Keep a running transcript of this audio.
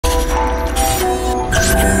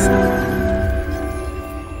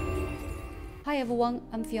everyone,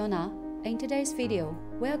 I'm Fiona. In today's video,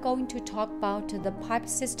 we are going to talk about the pipe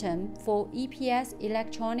system for EPS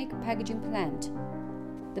electronic packaging plant.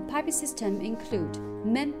 The pipe system include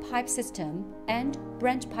main pipe system and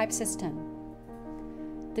branch pipe system.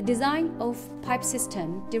 The design of pipe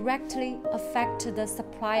system directly affects the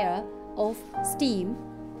supplier of steam,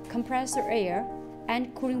 compressor air,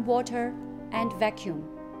 and cooling water and vacuum.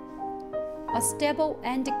 A stable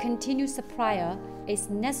and continuous supplier is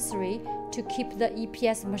necessary to keep the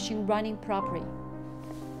EPS machine running properly.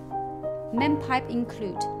 Main pipe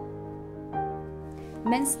include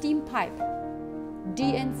main steam pipe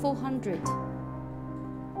DN400,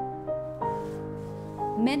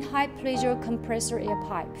 main high pressure compressor air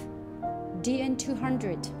pipe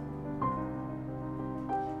DN200,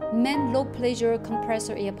 main low pressure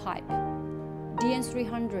compressor air pipe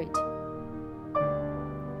DN300,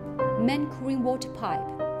 main cooling water pipe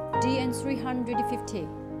DN350,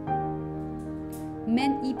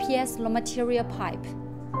 main EPS raw material pipe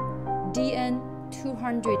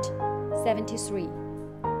DN273,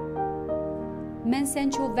 main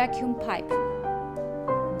central vacuum pipe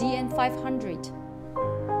DN500,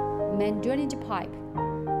 main drainage pipe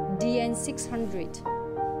DN600.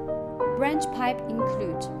 Branch pipe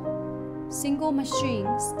include single machine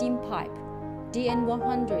steam pipe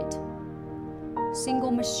DN100,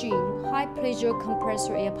 single machine high pressure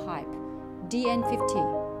compressor air pipe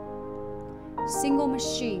DN50, single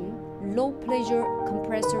machine low pressure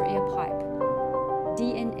compressor air pipe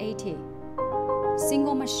DN80,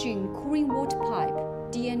 single machine cooling water pipe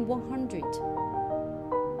DN100,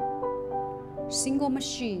 single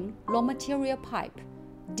machine raw material pipe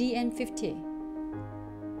DN50,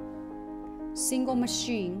 single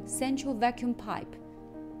machine central vacuum pipe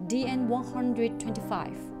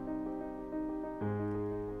DN125,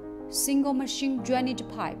 single machine drainage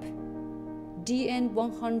pipe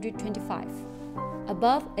DN125.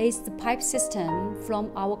 Above is the pipe system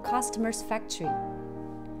from our customer's factory.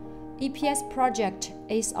 EPS project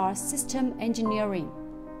is our system engineering.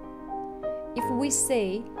 If we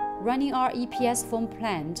say running our EPS foam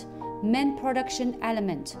plant, main production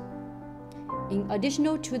element. In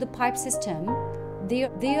addition to the pipe system,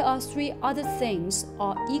 there are three other things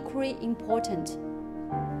are equally important.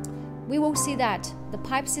 We will see that the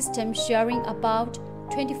pipe system sharing about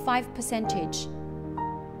 25%,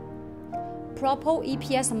 proper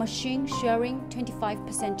EPS machine sharing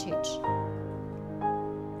 25%,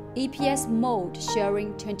 EPS mold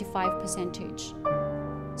sharing 25%,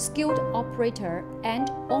 skilled operator and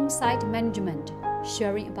on-site management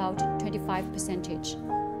sharing about 25%.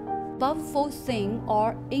 Above four things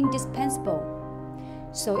are indispensable.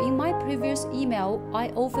 So in my previous email, I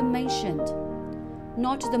often mentioned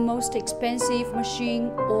not the most expensive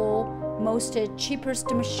machine or most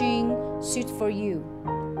cheapest machine suits for you.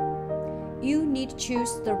 You need to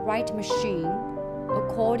choose the right machine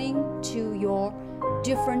according to your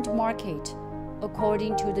different market,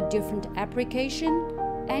 according to the different application,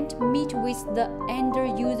 and meet with the end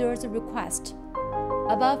user's request.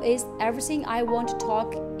 Above is everything I want to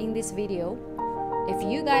talk in this video. If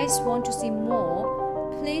you guys want to see more,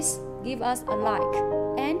 please give us a like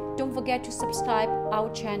and don't forget to subscribe our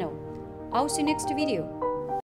channel. I'll see you next video.